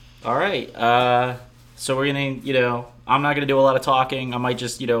All right. So we're gonna, I'm not gonna do a lot of talking. I might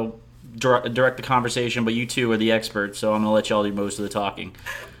just, direct the conversation. But you two are the experts, so I'm gonna let y'all do most of the talking.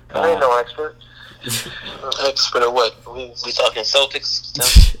 I ain't no expert. Expert of what? We talking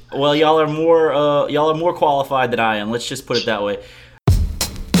Celtics? Well, y'all are more qualified than I am. Let's just put it that way.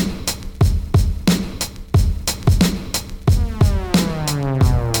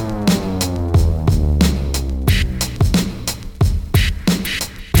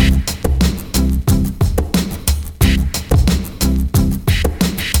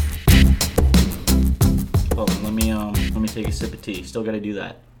 Hold on, let me take a sip of tea. Still got to do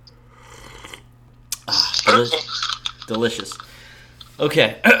that. Delicious.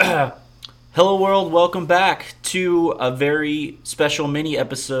 Okay. Hello, world. Welcome back to a very special mini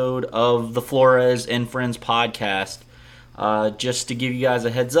episode of the Flores and Friends podcast. Just to give you guys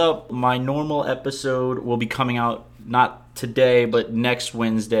a heads up, my normal episode will be coming out not today, but next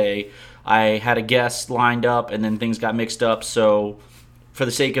Wednesday. I had a guest lined up, and then things got mixed up, so for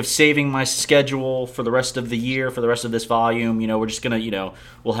the sake of saving my schedule for the rest of the year, for the rest of this volume, we're just going to,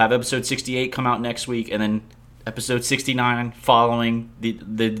 we'll have episode 68 come out next week, and then episode 69 following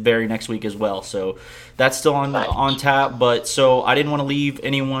the very next week as well. So that's still on tap, but so I didn't want to leave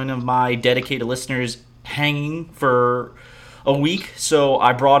any one of my dedicated listeners hanging for a week, so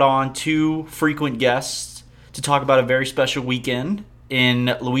I brought on two frequent guests to talk about a very special weekend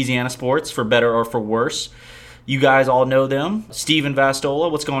in Louisiana sports, for better or for worse. You guys all know them. Steven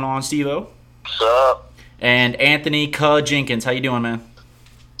Vastola. What's going on, Steve-O? What's up? And Anthony Jenkins. How you doing, man?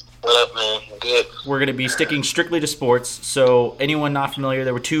 What up, man? Good. We're going to be sticking strictly to sports. So anyone not familiar,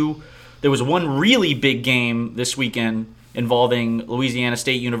 there was one really big game this weekend involving Louisiana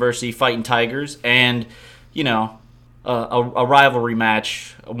State University fighting Tigers, and, a rivalry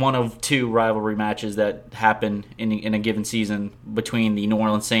match, one of two rivalry matches that happen in a given season between the New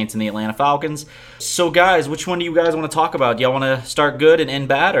Orleans Saints and the Atlanta Falcons. So, guys, which one do you guys want to talk about? Do y'all want to start good and end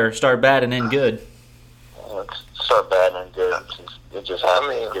bad, or start bad and end good? Start bad and good. It just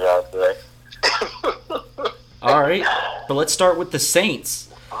happened to get out today. All right, but let's start with the Saints.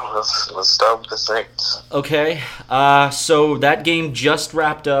 Let's start with the Saints. Okay, so that game just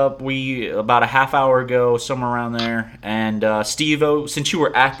wrapped up. About a half hour ago, somewhere around there. And Steve-O, since you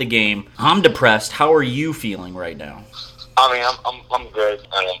were at the game, I'm depressed. How are you feeling right now? I mean, I'm good.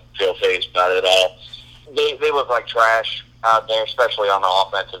 I don't feel phased about it at all. They look like trash out there, especially on the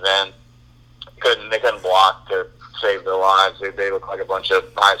offensive end. They couldn't block to save their lives. They look like a bunch of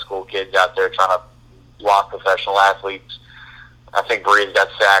high school kids out there trying to block professional athletes. I think Breeze got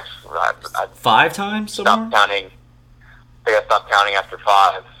sacked. I 5 times somewhere? Stopped counting. I think I stopped counting after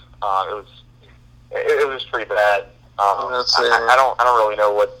 5. It was pretty bad. I don't really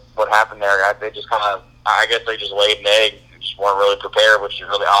know what happened there. They just I guess they just laid an egg. They just weren't really prepared, which is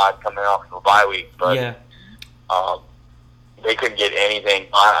really odd coming off of a bye week. But yeah. They couldn't get anything.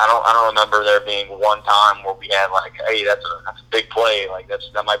 I don't remember there being one time where we had like, hey, that's a big play. Like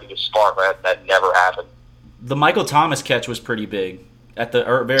that might be the spark, but that never happened. The Michael Thomas catch was pretty big at the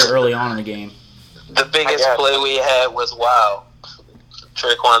very early on in the game. The biggest play we had was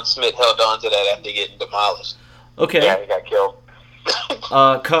Traquan Smith held on to that after getting demolished. Okay. Yeah, he got killed.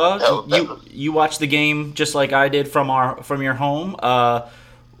 You watched the game just like I did from your home.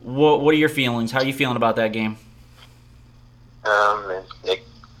 What are your feelings? How are you feeling about that game? They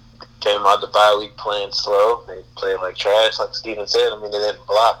came out the bye week playing slow. They played like trash, like Steven said. I mean, they didn't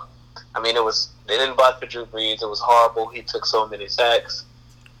block. I mean, they didn't block for Drew Brees. It was horrible. He took so many sacks.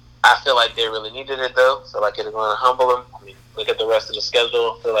 I feel like they really needed it, though. I feel like it's going to humble them. I mean, look at the rest of the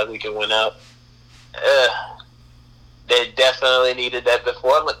schedule. I feel like we can win out. They definitely needed that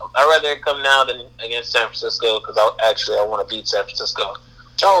before. I'd rather it come now than against San Francisco, because I want to beat San Francisco.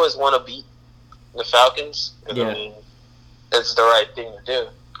 I always want to beat the Falcons. Yeah. I mean, it's the right thing to do.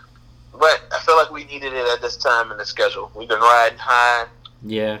 But I feel like we needed it at this time in the schedule. We've been riding high.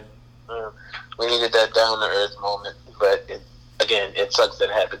 Yeah. We needed that down-to-earth moment. But, it sucks that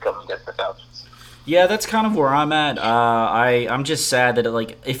it had to come against the Falcons. Yeah, that's kind of where I'm at. I'm just sad that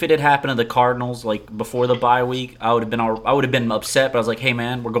if it had happened to the Cardinals before the bye week, I would have been upset. But I was like, hey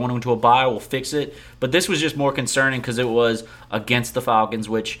man, we're going into a bye, we'll fix it. But this was just more concerning because it was against the Falcons,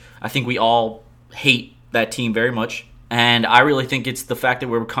 which I think we all hate that team very much. And I really think it's the fact that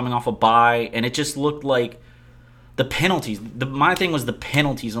we were coming off a bye, and it just looked like the penalties. My thing was the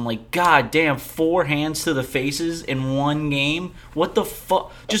penalties. I'm like, God damn, 4 hands to the faces in one game? What the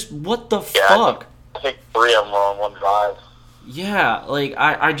fuck? Just what the fuck? I think 3 of them were on one drive. Yeah,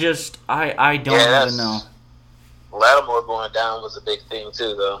 I don't even know. Lattimore going down was a big thing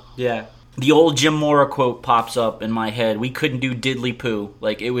too, though. Yeah. the old Jim Mora quote pops up in my head. We couldn't do diddly poo.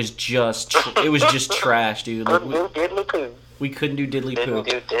 Like, it was just trash, dude. Like, we couldn't do diddly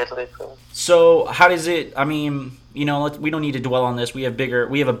poo. So how does it? I mean, we don't need to dwell on this. We have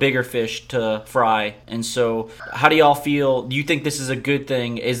a bigger fish to fry. And so, how do y'all feel? Do you think this is a good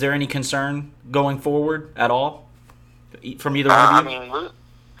thing? Is there any concern going forward at all from either one of you?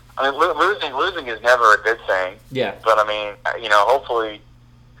 Losing is never a good thing. Yeah. But I mean, hopefully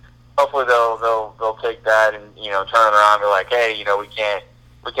they'll take that and turn it around and be like, hey,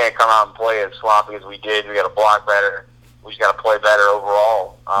 we can't come out and play as sloppy as we did. We got to block better. We just got to play better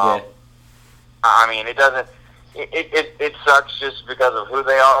overall. Yeah. I mean, it doesn't. It sucks just because of who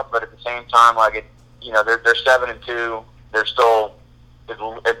they are, but at the same time, they're 7-2. They're still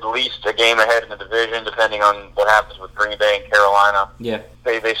at least a game ahead in the division, depending on what happens with Green Bay and Carolina. Yeah.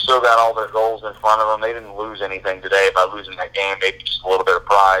 They still got all their goals in front of them. They didn't lose anything today by losing that game. Maybe just a little bit of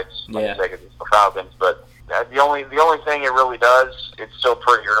pride, like against the Falcons. But the only thing it really does, it's still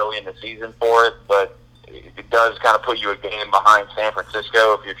pretty early in the season for it, but it does kind of put you a game behind San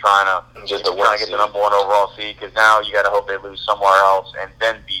Francisco if you're trying to get the number 1 overall seed, because now you got to hope they lose somewhere else and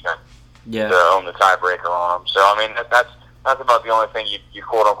then beat them to own the tiebreaker on them. So I mean that's about the only thing you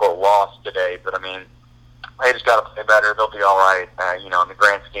quote unquote lost today. But I mean, they just got to play better. They'll be all right. In the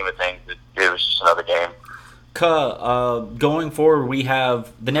grand scheme of things, it was just another game. Going forward, we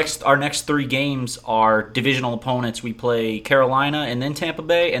have our next 3 games are divisional opponents. We play Carolina and then Tampa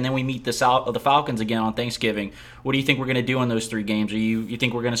Bay, and then we meet the Falcons again on Thanksgiving. What do you think we're going to do in those 3 games? You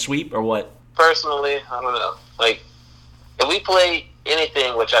think we're going to sweep or what? Personally, I don't know. Like, if we play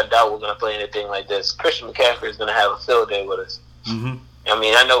anything, which I doubt we're going to play anything like this, Christian McCaffrey is going to have a field day with us. Mm-hmm. I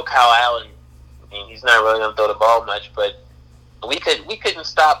mean, I know Kyle Allen. I mean, he's not really going to throw the ball much, but we couldn't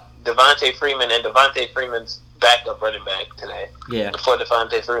stop Devontae Freeman and Devontae Freeman's backup running back today. Yeah. Before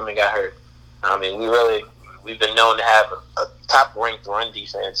Devontae Freeman got hurt. I mean, we've been known to have a top-ranked run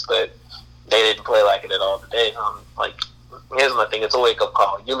defense, but they didn't play like it at all today. Here's my thing: it's a wake-up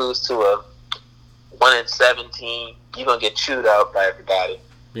call. You lose to a 1-7 team, you're gonna get chewed out by everybody.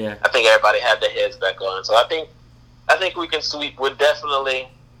 Yeah. I think everybody had their heads back on. So I think we can sweep. I definitely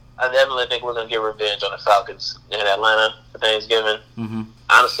think we're gonna get revenge on the Falcons in Atlanta for Thanksgiving. Mm-hmm.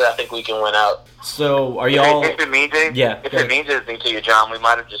 Honestly, I think we can win out. So are y'all? If it means anything to you, John, we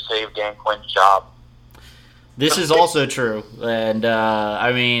might have just saved Dan Quinn's job. This is also true, and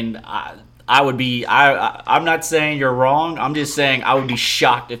I mean, I would be. I'm not saying you're wrong. I'm just saying I would be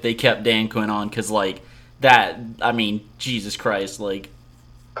shocked if they kept Dan Quinn on, because like that. I mean, Jesus Christ, like.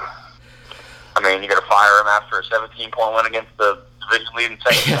 I mean, you got to fire him after a 17-point win against the division-leading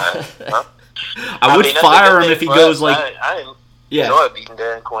Saints. Huh? I would fire him if he goes like. I enjoy beating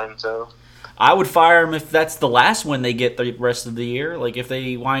Dan Quinn, so. I would fire him if that's the last one they get the rest of the year. Like if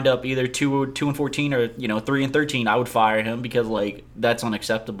they wind up either 2-14 or 3-13, I would fire him, because like that's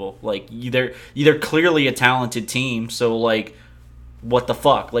unacceptable. Like they're clearly a talented team, so like what the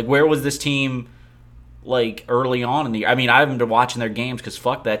fuck? Like where was this team like early on in the year? I mean, I haven't been watching their games because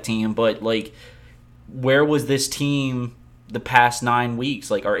fuck that team, but like where was this team the past 9 weeks,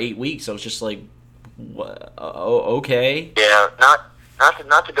 like or 8 weeks? I was just like, what? Okay. Yeah,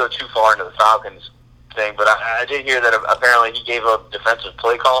 not to go too far into the Falcons thing, but I did hear that apparently he gave up defensive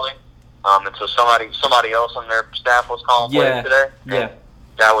play calling, and so somebody else on their staff was calling plays today. Yeah,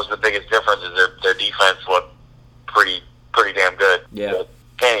 that was the biggest difference. Is their defense looked pretty damn good. Yeah. But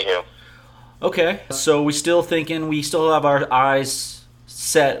anywho. Okay, so we still have our eyes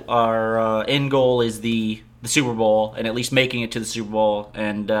set. Our end goal is the Super Bowl, and at least making it to the Super Bowl,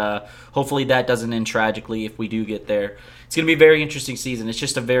 and hopefully that doesn't end tragically if we do get there. It's going to be a very interesting season. It's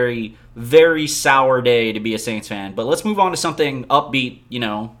just a very, very sour day to be a Saints fan. But let's move on to something upbeat,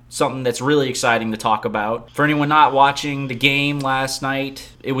 something that's really exciting to talk about. For anyone not watching the game last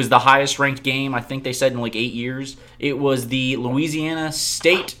night, it was the highest ranked game, I think they said, in like 8 years. It was the Louisiana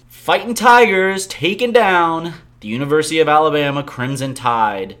State Fighting Tigers taking down the University of Alabama Crimson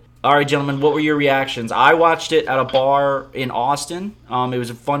Tide. All right, gentlemen, what were your reactions? I watched it at a bar in Austin. It was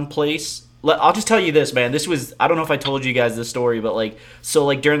a fun place. I'll just tell you this, man. I don't know if I told you guys this story, but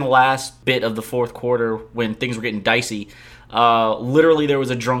during the last bit of the fourth quarter when things were getting dicey, literally there was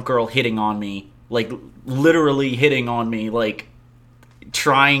a drunk girl hitting on me, like literally hitting on me, like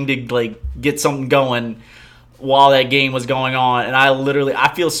trying to like get something going. while that game was going on, and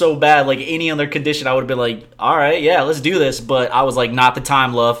I feel so bad. Like any other condition, I would have been like, all right, yeah, let's do this. But I was like, not the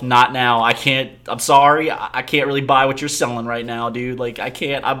time, love, not now. I can't. I'm sorry, I can't really buy what you're selling right now, dude. Like I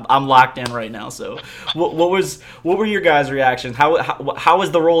can't. I'm locked in right now. So, what were your guys' reactions? How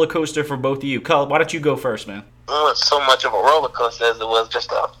was the roller coaster for both of you? Cull, why don't you go first, man? It was so much of a roller coaster as it was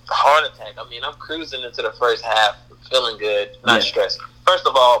just a heart attack. I mean, I'm cruising into the first half, feeling good, not stressed. First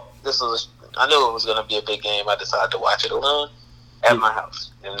of all, I knew it was going to be a big game. I decided to watch it alone at my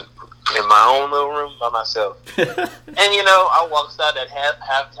house, in my own little room by myself. And, I walked out at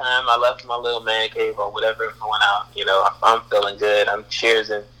halftime. I left my little man cave or whatever and went out. I'm feeling good. I'm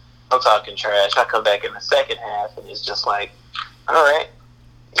cheersing. I'm talking trash. I come back in the second half, and it's just like, all right,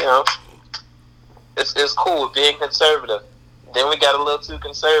 it's cool being conservative. Then we got a little too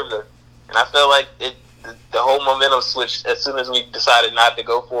conservative. And I feel like the whole momentum switched as soon as we decided not to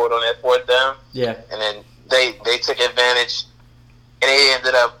go for it on that fourth down. Yeah. And then they took advantage, and they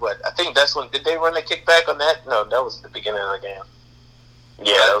ended up, I think that's when, did they run the kickback on that? No, that was the beginning of the game.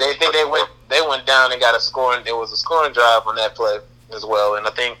 Yeah, they went down and got there was a scoring drive on that play as well. And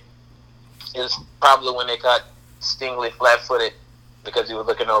I think it was probably when they caught Stingley flat-footed because he was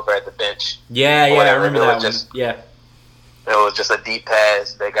looking over at the bench. Yeah, I remember that one. Yeah. It was just a deep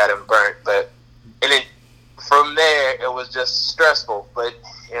pass. They got him burnt. And then from there, it was just stressful. But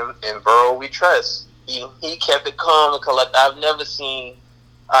in Burrow, we trust. He kept it calm and collected. I've never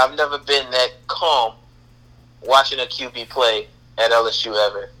been that calm watching a QB play at LSU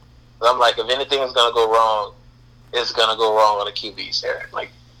ever. But I'm like, if anything is going to go wrong, it's going to go wrong on the QBs there.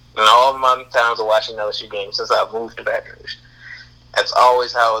 Like, in all my times of watching LSU games since I moved to Baton Rouge, that's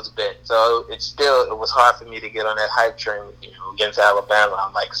always how it's been. So it was hard for me to get on that hype train, against Alabama.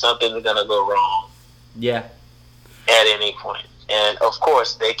 I'm like, something's going to go wrong. Yeah. At any point. And, of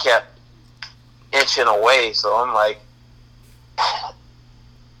course, they kept inching away. So I'm like, a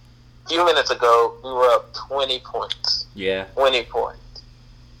few minutes ago, we were up 20 points. Yeah. 20 points.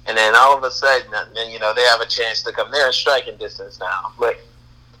 And then all of a sudden, they have a chance to come. They're in striking distance now. But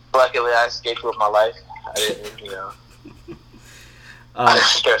luckily, I escaped with my life. I didn't, I didn't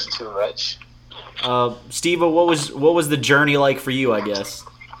stress too much. Steve, what was the journey like for you, I guess?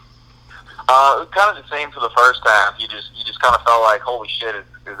 Kind of the same for the first half. You just kind of felt like, holy shit,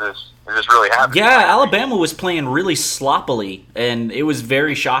 is this really happening? Yeah, Alabama was playing really sloppily, and it was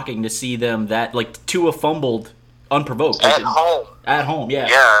very shocking to see them Tua fumbled unprovoked. At home. At home, yeah.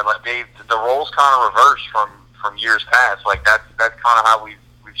 Yeah, like the roles kind of reversed from years past. Like that's kind of how we've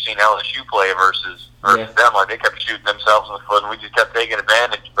seen LSU play versus them. Like they kept shooting themselves in the foot, and we just kept taking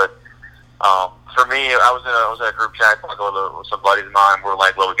advantage. But for me, I was in a group chat talking with some buddies of mine. We're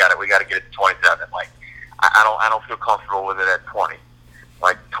like, well, we got to get it to 27. Like I don't feel comfortable with it at 20.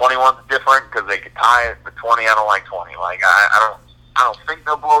 Like 21's different because they could tie it, but 20, I don't like 20. Like I don't think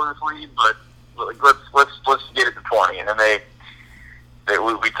they'll blow this lead, but let's get it to 20. And then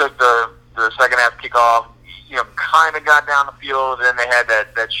we took the second half kickoff. Kind of got down the field, and then they had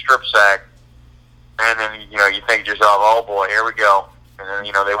that strip sack, and then you think to yourself, oh boy, here we go. And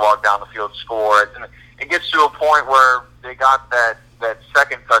then they walk down the field, score. And it gets to a point where they got that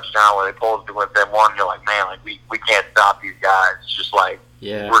second touchdown where they pulled it with them one. You're like, man, like we can't stop these guys. It's just like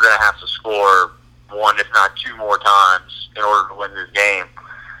we're gonna have to score one, if not two more times in order to win this game.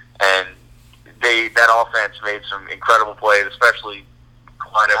 And that offense made some incredible plays, especially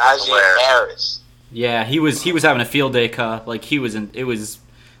Clyde Edwards-Helaire. Yeah, he was having a field day, like he was in. It was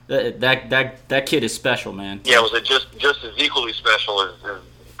that kid is special, man. Yeah, it was just as equally special as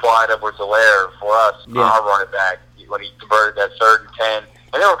Clyde Edwards-Helaire for us, our running back, when he converted that 3rd and 10.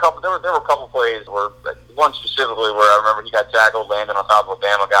 And there were a couple plays where, one specifically where I remember he got tackled, landing on top of a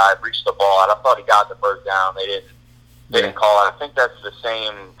Bama guy, reached the ball out. I thought he got the first down. They didn't call it. I think that's the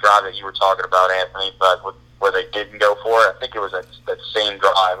same drive that you were talking about, Anthony, but where they didn't go for it. I think it was that same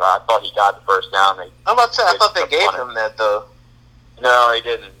drive. I thought he got the first down. I'm about to say, I thought they gave him that, though. No, they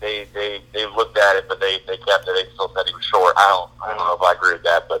didn't. They looked at it, but they kept it. They still said he was short. I don't know if I agree with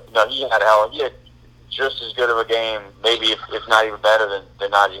that, but no, he had just as good of a game, maybe if not even better than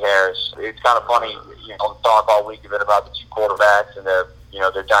Najee Harris. It's kind of funny, talk all week a bit about the two quarterbacks and their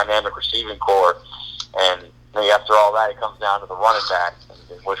dynamic receiving core, and after all that, it comes down to the running backs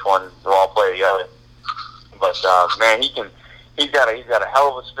and which one will all play together. But man, he's got a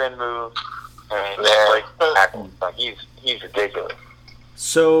hell of a spin move, and he's ridiculous.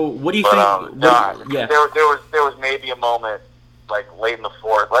 So what do you think? There was maybe a moment late in the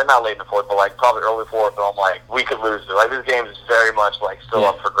fourth, like not late in the fourth, but like probably early fourth. And I'm like, we could lose it. Like this game is very much like still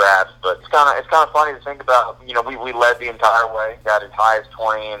up for grabs. But it's kind of funny to think about. You know, we led the entire way, got as high as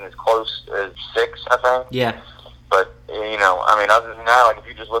 20 and as close as 6, I think. Yeah. But you know, I mean, other than that, like if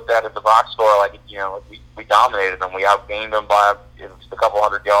you just looked at the box score, like you know, we dominated them. We outgained them by just a couple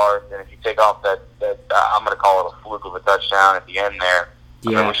hundred yards. And if you take off that I'm going to call it a fluke of a touchdown at the end there.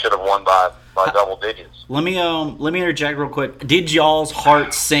 Yeah. I mean, we should have won by double digits. Let me interject real quick. Did y'all's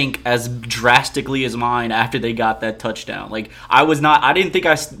heart sink as drastically as mine after they got that touchdown? Like I didn't think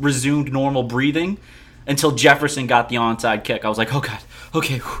I resumed normal breathing until Jefferson got the onside kick. I was like, oh god,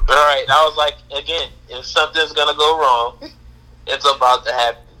 okay. All right, I was like, again, if something's gonna go wrong, it's about to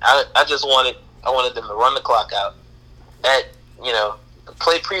happen. I wanted them to run the clock out.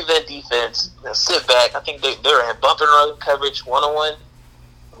 Play prevent defense, and sit back. I think they were in bump and run coverage 1-on-1.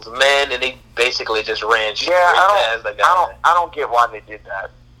 Man, and they basically just ran straight past the guy. I don't get why they did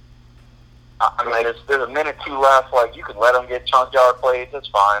that. I mean, there's a minute 2 left. Like, you could let them get chunk yard plays. That's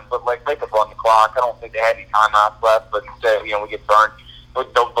fine. But, like, they could run the clock. I don't think they had any timeouts left. But instead, we get burned.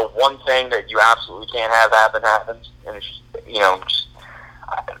 But the one thing that you absolutely can't have happens. And it's just,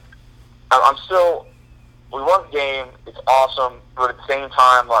 I'm still, we won the game. It's awesome. But at the same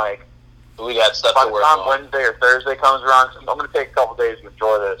time, like, we got stuff by to the work time on. Wednesday or Thursday comes around, I'm going to take a couple days to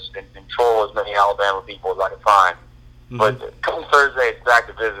enjoy this and troll as many Alabama people as I can find. Mm-hmm. But come Thursday, it's back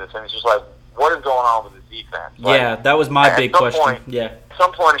to business, and it's just like, what is going on with the defense? Like, that was my big question. At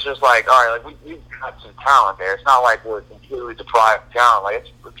some point, it's just like, all right, like we've got some talent there. It's not like we're completely deprived of talent. Like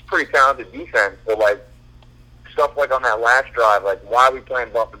it's pretty talented defense, but like stuff like on that last drive, like why are we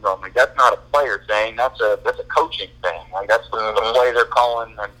playing bump and run? Like that's not a player thing. That's a coaching thing. Like that's the play they're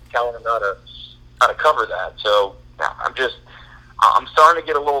calling and telling them how to cover that. So I'm starting to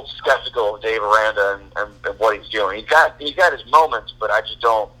get a little skeptical of Dave Aranda and what he's doing. He's got his moments, but I just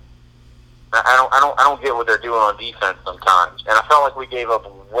don't get what they're doing on defense sometimes. And I felt like we gave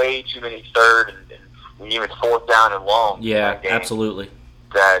up way too many third and even fourth down and long. Yeah, absolutely.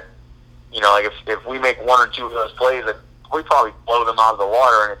 That like if we make 1 or 2 of those plays, we probably blow them out of the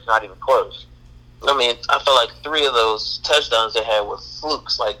water, and it's not even close. I mean, I feel like 3 of those touchdowns they had were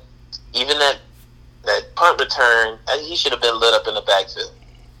flukes. Like even that punt return, he should have been lit up in the backfield.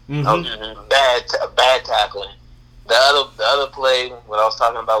 Mm-hmm. Bad tackling. The other play, what I was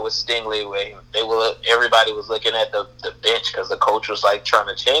talking about with Stingley, where everybody was looking at the bench because the coach was like trying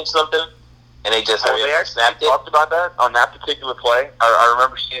to change something, and they just they actually talked about that on that particular play. I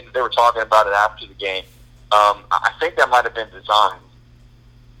remember seeing that they were talking about it after the game. I think that might have been designed.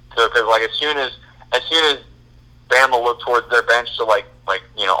 So because like as soon as Bama looked towards their bench to like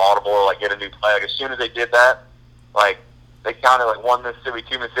audible or like get a new play, like as soon as they did that, like they counted like 1 Mississippi,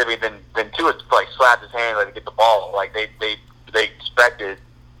 2 Mississippi, then Tua like slapped his hand like to get the ball. Like they expected.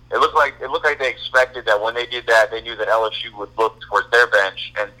 It looked like they expected that when they did that, they knew that LSU would look towards their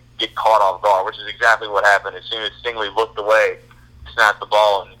bench and get caught off guard, which is exactly what happened. As soon as Stingley looked away, snapped the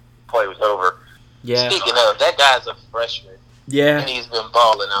ball, and the play was over. Yeah. Speaking of, that guy's a freshman. Yeah. And he's been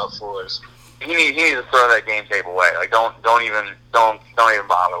balling out for us. He needs to throw that game tape away. Like don't even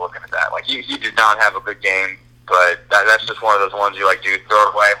bother looking at that. Like he did not have a good game, but that's just one of those ones you like, dude, throw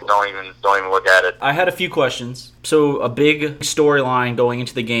it away. Don't even look at it. I had a few questions. So a big storyline going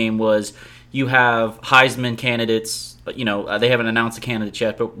into the game was you have Heisman candidates. They haven't announced the candidates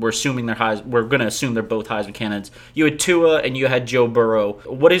yet, but we're assuming we're going to assume they're both Heisman candidates. You had Tua and you had Joe Burrow.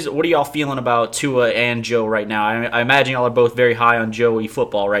 What are y'all feeling about Tua and Joe right now? I imagine y'all are both very high on Joey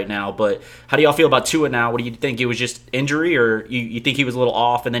football right now, but how do y'all feel about Tua now? What do you think? It was just injury, or you think he was a little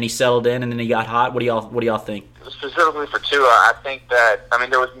off and then he settled in and then he got hot? What do y'all think? Specifically for Tua, I think that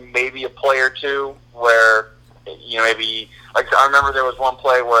there was maybe a play or two where maybe. Like I remember there was one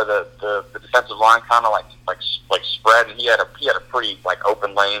play where the defensive line kind of like spread, and he had a pretty like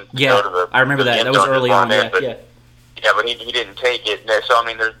open lane to go to the. I remember that. That was early on. Yeah, but he didn't take it. So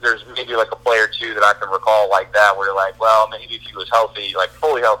there's maybe like a play or two that I can recall like that where you're like, well, maybe if he was healthy, like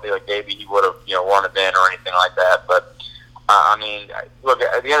fully healthy, like maybe he would have run it in or anything like that. But look,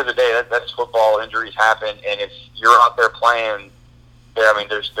 at the end of the day, that's football. Injuries happen, and if you're out there playing,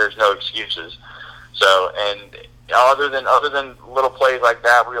 there's no excuses. So and. Other than little plays like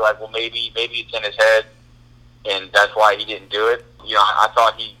that, where you're like, well, maybe it's in his head, and that's why he didn't do it. I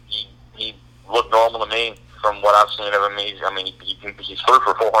thought he looked normal to me from what I've seen of him. He's threw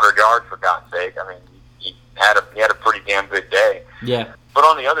for 400 yards for God's sake. He had a pretty damn good day. Yeah. But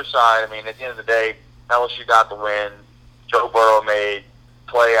on the other side, at the end of the day, LSU got the win. Joe Burrow made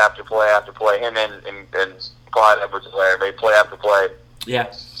play after play after play. Him and Clyde Edwards-Helaire made play after play.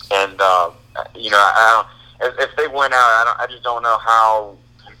 Yeah. And I don't. if they win out, I just don't know how.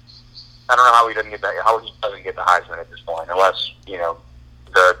 I don't know how he doesn't get that. How he doesn't get the Heisman at this point, unless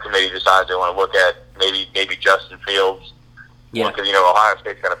the committee decides they want to look at maybe Justin Fields. Yeah. Because Ohio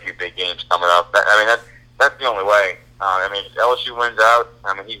State's got a few big games coming up. That's the only way. If LSU wins out,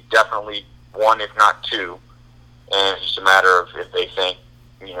 he's definitely one, if not two, and it's just a matter of if they think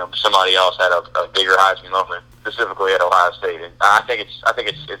somebody else had a bigger Heisman moment, specifically at Ohio State. And I think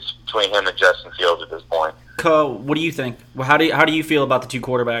it's between him and Justin Fields at this point. Co, what do you think? Well, how do you feel about the two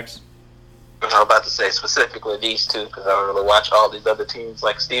quarterbacks? I'm about to say specifically these two because I don't really watch all these other teams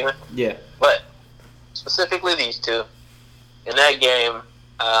like Steven. Yeah. But specifically these two. In that game,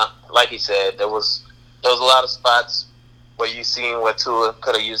 like he said, there was a lot of spots where you seen what Tua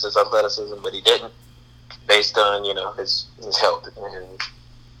could have used his athleticism, but he didn't, based on his health.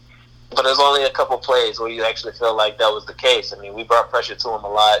 But there's only a couple plays where you actually feel like that was the case. We brought pressure to him a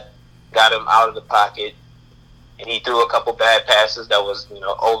lot, got him out of the pocket, and he threw a couple bad passes that was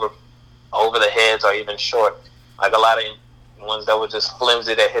over the heads or even short, like a lot of ones that were just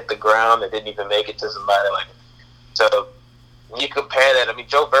flimsy that hit the ground that didn't even make it to somebody. So when you compare that,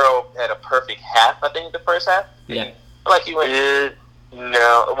 Joe Burrow had a perfect half. I think the first half. Yeah. Like he went.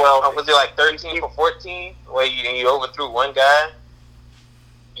 No. Well, was it like 13 for 14 where you overthrew one guy?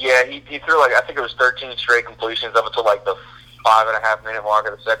 Yeah, he threw I think it was 13 straight completions up until the 5.5 minute mark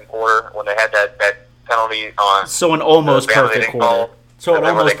of the second quarter when they had that penalty on. So an almost perfect quarter. So an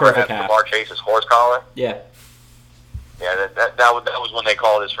almost perfect half. Lamar Chase's horse collar. Yeah. Yeah, that was when they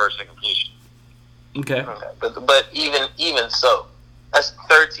called his first incompletion. Okay. But even so, that's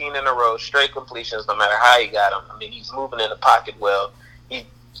 13 in a row, straight completions, no matter how he got them. He's moving in the pocket well. He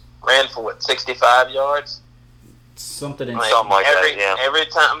ran for 65 yards? Something like that, yeah. Every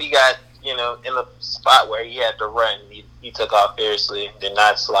time he got, in a spot where he had to run, he took off fiercely, did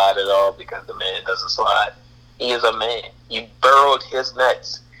not slide at all because the man doesn't slide. He is a man. You burrowed his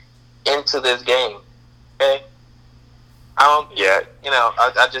nuts into this game. Okay?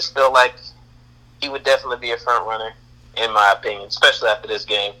 I just feel like he would definitely be a front runner, in my opinion, especially after this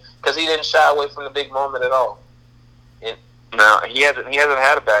game, because he didn't shy away from the big moment at all. No, he hasn't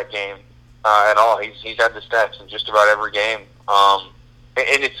had a bad game at all. He's had the stats in just about every game. And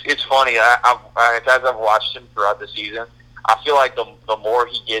it's funny. As I've watched him throughout the season, I feel like the more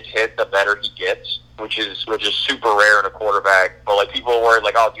he gets hit, the better he gets, which is super rare in a quarterback. But people are worried,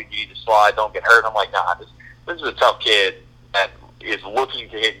 oh, dude, you need to slide, don't get hurt. And I'm like, nah, this is a tough kid that is looking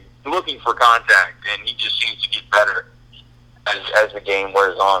for contact, and he just seems to get better as the game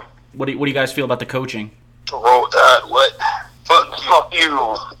wears on. What do you guys feel about the coaching? Roll Tide, what? Fuck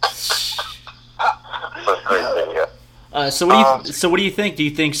you. So what do you think? Do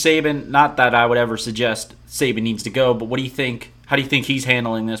you think Saban? Not that I would ever suggest Saban needs to go, but what do you think? How do you think he's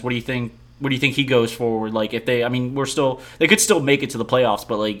handling this? What do you think? Where do you think he goes forward? If they, they could still make it to the playoffs,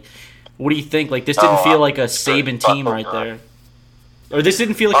 but what do you think? This didn't feel like a Saban team right there, or this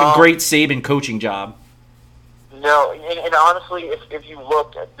didn't feel like a great Saban coaching job. No, and honestly, if you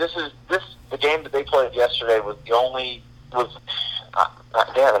look, the game that they played yesterday was they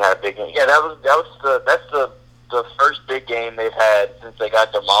haven't had a big game. Yeah, that's the first big game they've had since they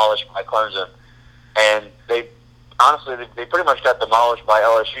got demolished by Clemson, and they pretty much got demolished by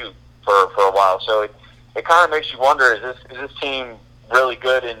LSU for a while. So it kind of makes you wonder: is this team really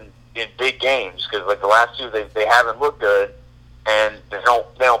good in big games? Because the last two they haven't looked good, and they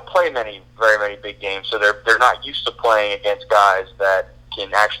don't play very many big games. So they're not used to playing against guys that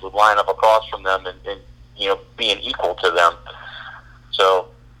can actually line up across from them and being equal to them. So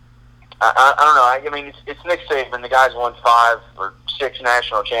I don't know. It's Nick Saban. The guy's won 5 or 6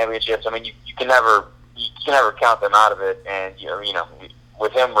 national championships. You can never count them out of it. And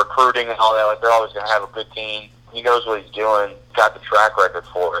with him recruiting and all that, they're always going to have a good team. He knows what he's doing. Got the track record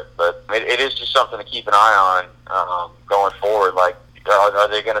for it. But it is just something to keep an eye on going forward. Are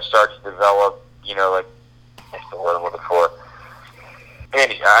they going to start to develop? What's the word I'm looking for?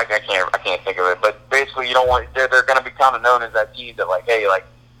 And I can't think of it. But basically, you don't want. They're going to be kind of known as that team that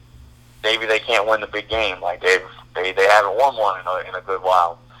maybe they can't win the big game. They haven't won one in a good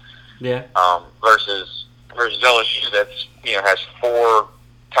while. Yeah. Versus LSU that's has 4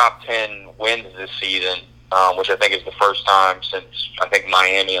 top 10 wins this season, which I think is the first time since I think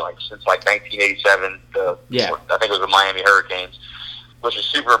Miami, since 1987. I think it was the Miami Hurricanes, which is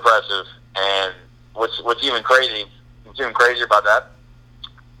super impressive. And what's even crazier about that,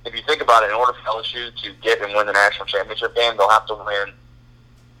 if you think about it, in order for LSU to get and win the national championship game, they'll have to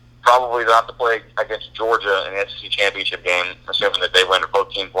play against Georgia in the SEC championship game, assuming that they win or both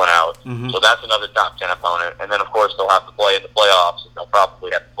teams win out. Mm-hmm. So that's another top 10 opponent. And then, of course, they'll have to play in the playoffs. And they'll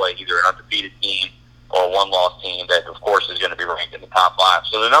probably have to play either an undefeated team or a one-loss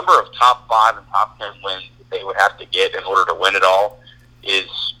So the number of top 5 and top 10 wins that they would have to get in order to win it all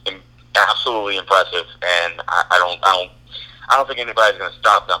is absolutely impressive, and I don't think anybody's going to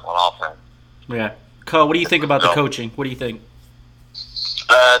stop them on offense. Yeah. Co, what do you think about the coaching? What do you think?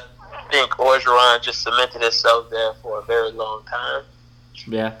 I think Orgeron just cemented himself there for a very long time.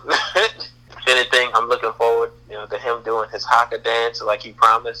 Yeah. If anything, I'm looking forward, to him doing his haka dance like he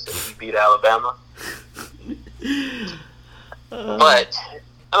promised if he beat Alabama. But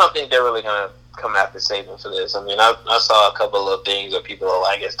I don't think they're really going to come after Saban for this. I mean, I saw a couple of things where people are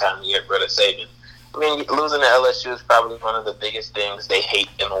like, it's time to get rid of Saban. I mean, losing to LSU is probably one of the biggest things they hate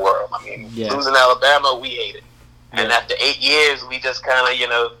in the world. I mean, losing to Alabama, we hate it. And after 8 years, we just kind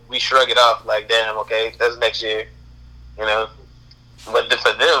of, we shrug it off like, damn, okay, that's next year, But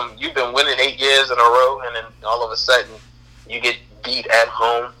for them, you've been winning 8 years in a row, and then all of a sudden, you get beat at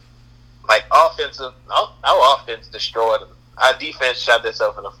home. Like, our offense destroyed them. Our defense shot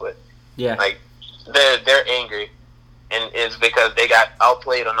themselves in the foot. Yeah. Like, they're angry, and it's because they got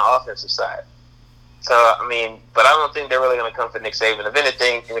outplayed on the offensive side. So, I mean, but I don't think they're really going to come for Nick Saban. If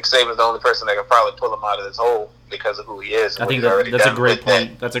anything, Nick Saban's the only person that can probably pull him out of this hole because of who he is. I think that's a great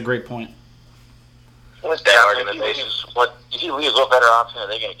point. That's a great point. With that organization. If he leaves, what better option are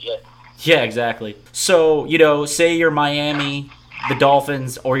they going to get? Yeah, exactly. So, say you're Miami, the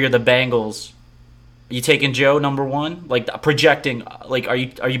Dolphins, or you're the Bengals. Are you taking Joe number 1? Like, projecting, like, are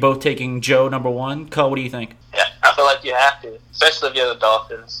you both taking Joe number 1? Co, what do you think? Yeah, I feel like you have to, especially if you're the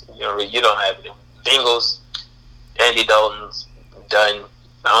Dolphins. You don't have it. Bengals, Andy Dalton's done.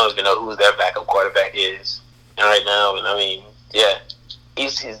 I don't even know who their backup quarterback is right now. And I mean, yeah,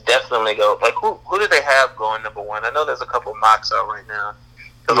 he's definitely go. Like, who do they have going number 1? I know there's a couple mocks out right now.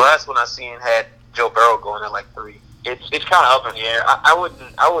 Because the last one I seen had Joe Burrow going at like 3. It's kind of up in the air.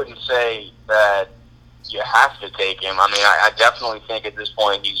 I wouldn't say that you have to take him. I mean, I definitely think at this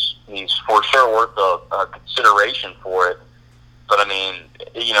point he's for sure worth a consideration for it. But I mean,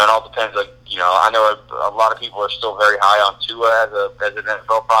 it all depends. Like, I know a lot of people are still very high on Tua as an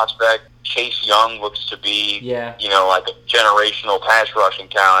NFL prospect. Chase Young looks to be, like a generational pass rushing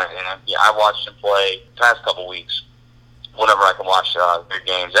talent. And I watched him play the past couple weeks. Whenever I can watch their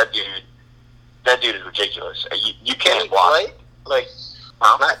games, that dude is ridiculous. You can't play. Like,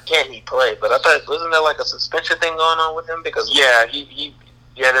 not can he play? But I thought, wasn't there like a suspension thing going on with him? Because there's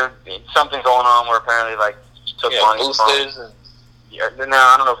something going on where apparently like he took money boosters from. No,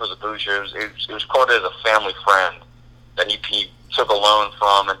 I don't know if it was a booster. It was quoted as a family friend that he took a loan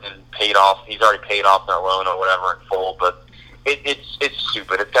from and paid off. He's already paid off that loan or whatever in full. But it's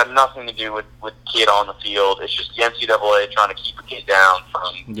stupid. It's got nothing to do with kid on the field. It's just the NCAA trying to keep a kid down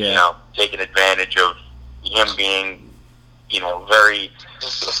from taking advantage of him being very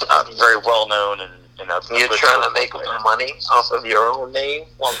very well known and you're trying to make money off of your own name.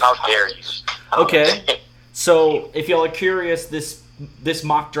 Well, how dare you? Okay. So, if y'all are curious, this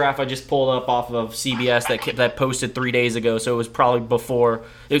mock draft I just pulled up off of CBS that posted 3 days ago. So it was probably before.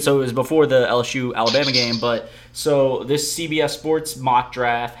 So it was before the LSU Alabama game. But so this CBS Sports mock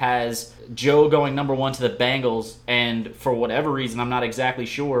draft has Joe going number 1 to the Bengals, and for whatever reason, I'm not exactly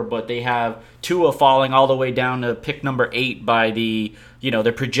sure, but they have Tua falling all the way down to pick number 8 by the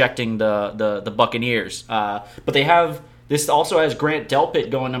they're projecting the Buccaneers. But they have. This also has Grant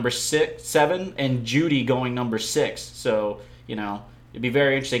Delpit going number 7, and Judy going number 6. So, it'd be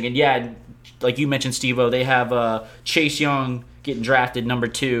very interesting. And, yeah, like you mentioned, Steve-O, they have Chase Young getting drafted number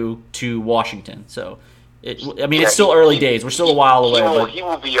 2 to Washington. So, it's still early days. We're still a while away. He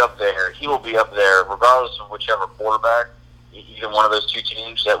will be up there. He will be up there regardless of whichever quarterback, either one of those two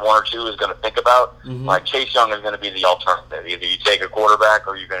teams that 1 or 2 is going to think about. Mm-hmm. Like, Chase Young is going to be the alternative. Either you take a quarterback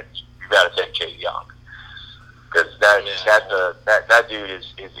or you got to take Chase Young. Because that dude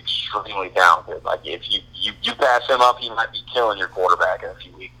is extremely talented. Like, if you pass him up, he might be killing your quarterback in a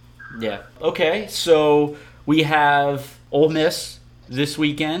few weeks. Yeah. Okay, so we have Ole Miss this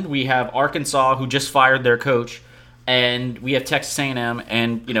weekend. We have Arkansas, who just fired their coach. And we have Texas A&M.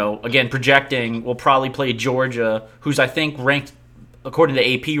 And, again, projecting, we'll probably play Georgia, who's, I think, ranked, according to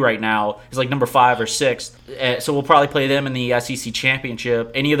AP right now, is like number 5 or 6. So we'll probably play them in the SEC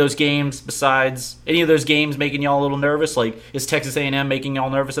championship. Any of those games making y'all a little nervous? Like, is Texas A&M making y'all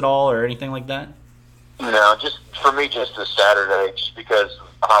nervous at all or anything like that? No, just for me, just this Saturday, just because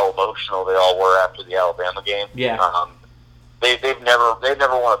of how emotional they all were after the Alabama game. Yeah. They've never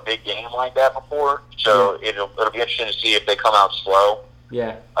won a big game like that before, so it'll be interesting to see if they come out slow.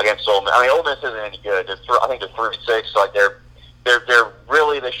 Yeah. Against Ole Miss. I mean, Ole Miss isn't any good. I think they're 3-6. Like they're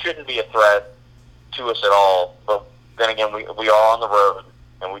really, they shouldn't be a threat to us at all. But then again, we are on the road,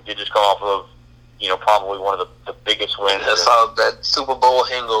 and we did just come off of probably one of the biggest wins. That's all that Super Bowl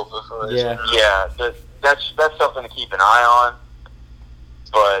hangover for us. Yeah, that's something to keep an eye on.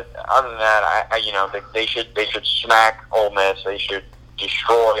 But other than that, they should smack Ole Miss. They should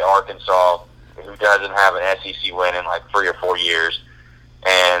destroy Arkansas, who doesn't have an SEC win in like 3 or 4 years.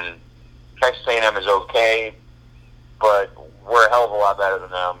 And Texas A&M is okay, but we're a hell of a lot better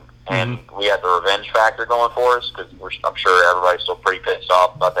than them. And we have the revenge factor going for us because I'm sure everybody's still pretty pissed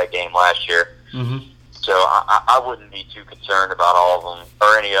off about that game last year. Mm-hmm. So I wouldn't be too concerned about all of them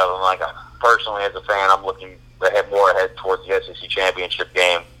or any of them. Like, personally, as a fan, I'm looking more ahead towards the SEC championship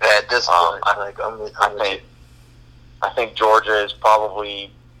game. At this point, I think Georgia is probably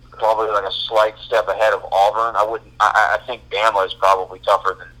like a slight step ahead of Auburn. I think Bama is probably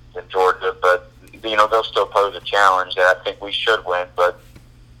tougher than Georgia, but they'll still pose a challenge that I think we should win. But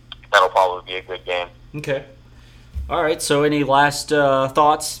that'll probably be a good game. Okay. All right. So, any last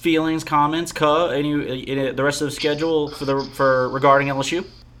thoughts, feelings, comments, any the rest of the schedule for regarding LSU?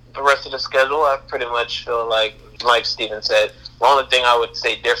 The rest of the schedule, I pretty much feel like Steven said, the only thing I would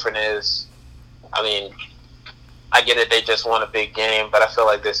say different is, I get it, they just won a big game, but I feel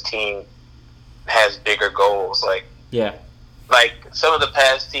like this team has bigger goals. Like some of the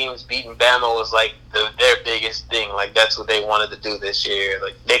past teams beating Bama was like their biggest thing. Like, that's what they wanted to do this year.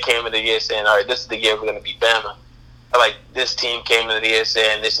 Like, they came into the year saying, all right, this is the year we're going to beat Bama. Like, this team came into the year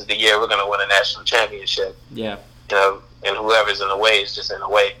saying, this is the year we're going to win a national championship. Yeah. And whoever's in the way is just in the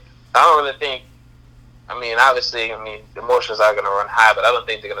way. I don't really think, obviously, the emotions are going to run high, but I don't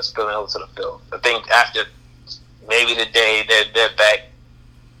think they're going to spill into the field. I think after maybe the day they're back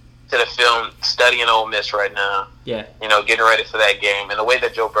to the film, studying Ole Miss right now. Yeah. Getting ready for that game. And the way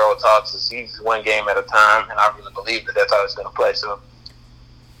that Joe Burrow talks is he's one game at a time, and I really believe that that's how it's going to play. So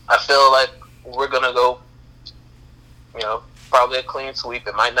I feel like we're going to go, probably a clean sweep.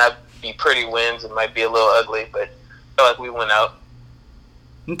 It might not be pretty wins. It might be a little ugly, but I feel like we went out.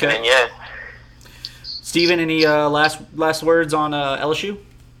 Okay. And yeah. Steven, any last words on LSU?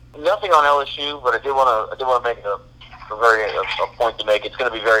 Nothing on LSU, but I did want to make a point to make. It's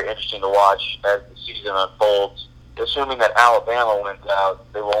going to be very interesting to watch as the season unfolds. Assuming that Alabama wins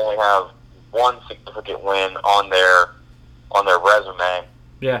out, they will only have one significant win on their resume.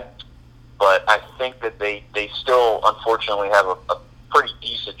 Yeah. But I think that they still, unfortunately, have a pretty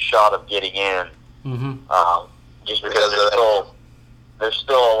decent shot of getting in. Mm-hmm. Just because there's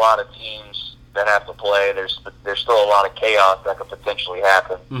still a lot of teams that have to play. There's still a lot of chaos that could potentially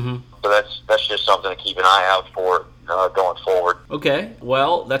happen. Mm-hmm. So that's just something to keep an eye out for going forward. Okay,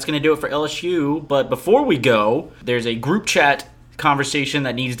 well, that's going to do it for LSU. But before we go, there's a group chat conversation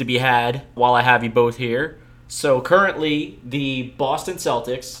that needs to be had while I have you both here. So currently, the Boston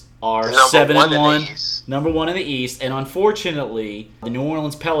Celtics are 7-1, number 1 in the East, and unfortunately, the New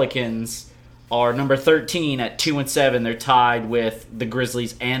Orleans Pelicans are number 13 at 2-7. They're tied with the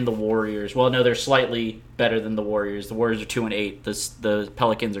Grizzlies and the Warriors. Well, no, they're slightly better than the Warriors. The Warriors are 2-8. The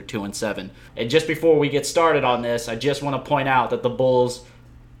Pelicans are 2-7. And just before we get started on this, I just want to point out that the Bulls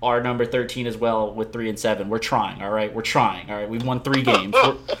are number 13 as well with 3-7. We're trying, all right? We're trying, all right? We've won 3 games.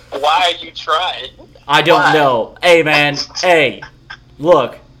 Why are you trying? I don't know. Hey, man. Hey,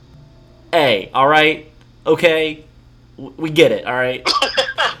 look. Hey, all right? Okay? We get it, all right?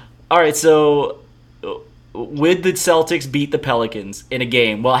 All right, so would the Celtics beat the Pelicans in a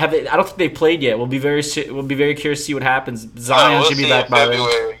game? Well, I don't think they've played yet. We'll be very curious to see what happens. Zion should be back by then.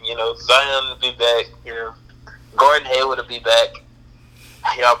 Zion will be back. Gordon Hayward will be back.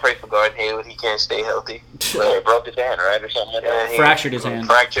 Y'all pray for Gordon Hayward. He can't stay healthy. Well, he broke his hand, right, or something like that. Fractured his hand.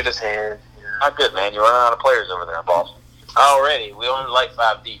 Yeah. Not good, man. You're running out of players over there in Boston. Already, we only like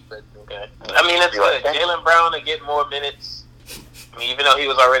 5 deep, but okay. It's good. Jaylen Brown will get more minutes. Even though he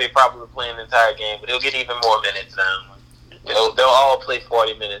was already probably playing the entire game, but he'll get even more minutes now. They'll all play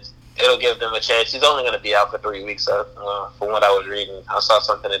 40 minutes. It'll give them a chance. He's only going to be out for 3 weeks, from what I was reading. I saw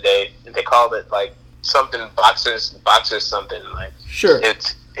something today. They called it like something boxers something like. Sure.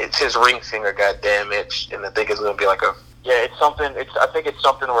 It's his ring finger got damaged, and I think it's going to be like a. Yeah, it's something. I think it's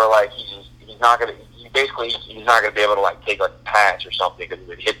something where like he's not going to. He's not going to be able to like take like a patch or something because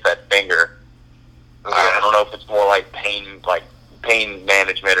it hits that finger. Yeah. I don't know if it's more like pain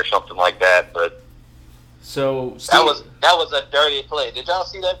management or something like that, but so that was a dirty play. Did y'all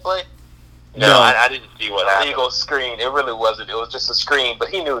see that play? No, I didn't see what happened. Legal screen. It really wasn't. It was just a screen, but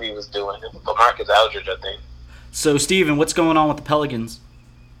he knew what he was doing. It was Marcus Aldridge, I think. So, Steven, what's going on with the Pelicans?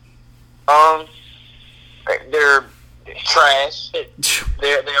 They're trash.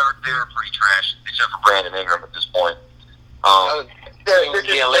 They're pretty trash, except for Brandon Ingram at this point. They're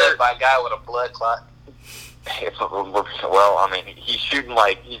being led by a guy with a blood clot. Well, I mean, he's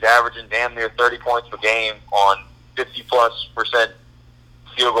averaging damn near 30 points per game on 50+%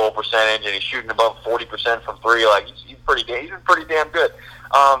 field goal percentage, and he's shooting above 40% from three. Like he's pretty damn good.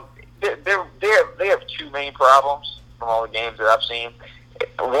 They have two main problems from all the games that I've seen.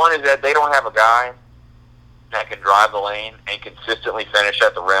 One is that they don't have a guy that can drive the lane and consistently finish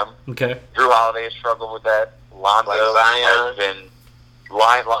at the rim. Okay. Drew Holiday has struggled with that. Lonzo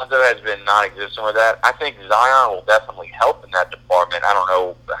has been non-existent with that. I think Zion will definitely help in that department. I don't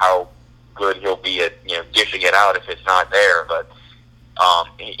know how good he'll be at dishing it out if it's not there, but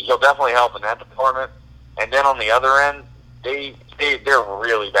he'll definitely help in that department. And then on the other end, they're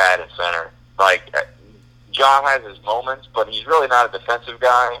really bad at center. Like Ja has his moments, but he's really not a defensive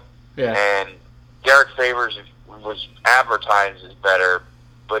guy. Yeah. And Derek Favors was advertised as better,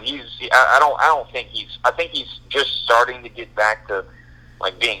 but I think he's just starting to get back to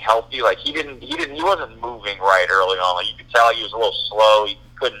like being healthy. Like he wasn't moving right early on. Like you could tell he was a little slow.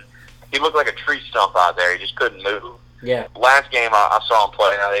 He looked like a tree stump out there. He just couldn't move. Yeah. Last game I saw him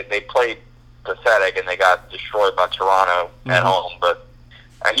play. Now they played pathetic and they got destroyed by Toronto at home, but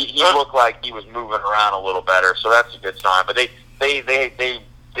he looked like he was moving around a little better, so that's a good sign. But they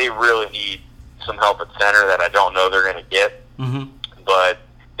really need some help at center that I don't know they're going to get. Mm-hmm. But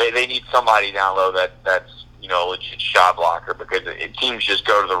they need somebody down low that's a legit shot blocker, because teams just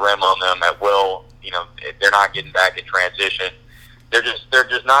go to the rim on them at will. They're not getting back in transition. They're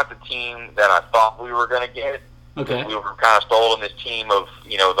just not the team that I thought we were going to get. Okay. We were kind of sold on this team of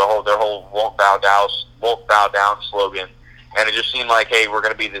their whole won't bow down slogan, and it just seemed like, hey, we're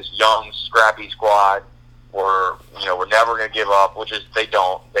going to be this young scrappy squad. We're never going to give up, which is they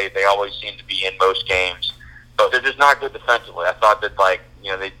don't. They always seem to be in most games, but they're just not good defensively. I thought that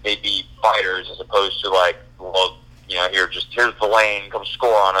they'd be fighters as opposed to here's the lane, come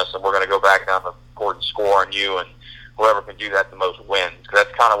score on us, and we're going to go back down the court and score on you, and whoever can do that the most wins. Because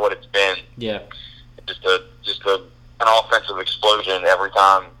that's kind of what it's been. Yeah. Just an offensive explosion every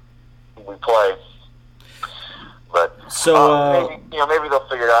time we play. But maybe they'll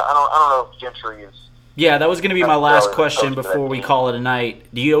figure it out. I don't know if Gentry is. Yeah, that was going to be my last question before we call it a night.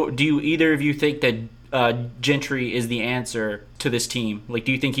 Do you either of you think that Gentry is the answer to this team? Like,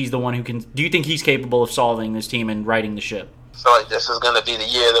 do you think he's the one who can? Do you think he's capable of solving this team and righting the ship? I feel like this is going to be the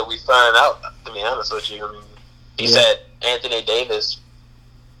year that we find out. To be honest with you, I mean, he said Anthony Davis.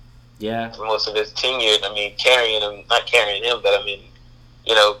 Yeah. For most of his tenure, I mean, not carrying him, but I mean,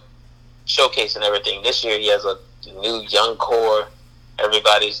 showcasing everything. This year, he has a new young core.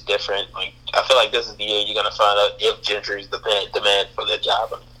 Everybody's different. Like, I feel like this is the year you're gonna find out if Gentry's the demand for the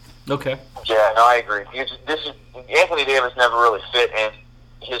job. Okay. Yeah, no, I agree. Anthony Davis never really fit in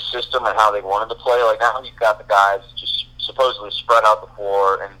his system and how they wanted to play. Like now, you've got the guys just supposedly spread out the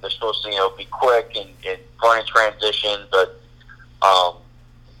floor, and they're supposed to be quick and run in transition, but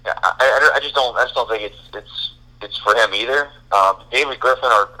I just don't think it's for him either. David Griffin,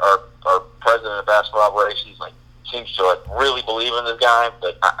 our president of basketball operations, seems to really believe in this guy,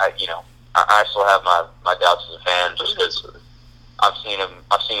 but I still have my doubts as a fan, just because I've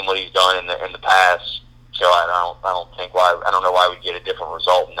seen what he's done in the past. So I don't know why we get a different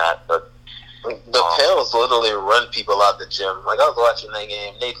result in that. But the Pels literally run people out the gym. Like I was watching that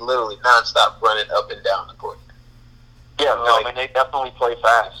game, they literally nonstop running up and down the court. Yeah, I mean they definitely play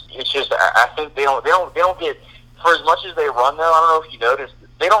fast. It's just I think they don't get, for as much as they run though. I don't know if you noticed,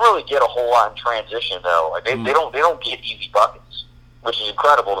 they don't really get a whole lot in transition though. Like they don't get easy buckets, which is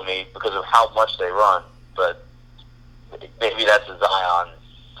incredible to me because of how much they run. But maybe that's a Zion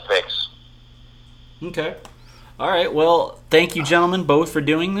fix. Okay. All right. Well, thank you, gentlemen, both for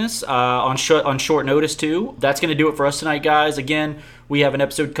doing this on short notice too. That's going to do it for us tonight, guys. Again, we have an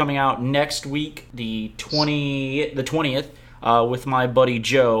episode coming out next week, the 20th, with my buddy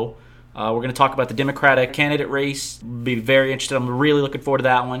Joe. We're going to talk about the Democratic candidate race. Be very interested. I'm really looking forward to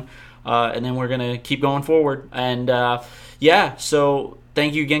that one. And then we're going to keep going forward. And so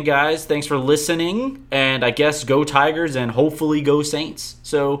thank you again, guys. Thanks for listening. And I guess go Tigers and hopefully go Saints.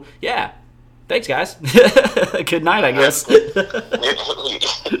 So, yeah. Thanks, guys. Good night, I guess.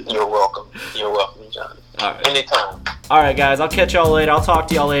 You're welcome. You're welcome, John. All right. Anytime. All right, guys. I'll catch y'all later. I'll talk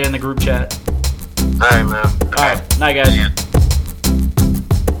to y'all later in the group chat. All right, man. All right. Night, guys.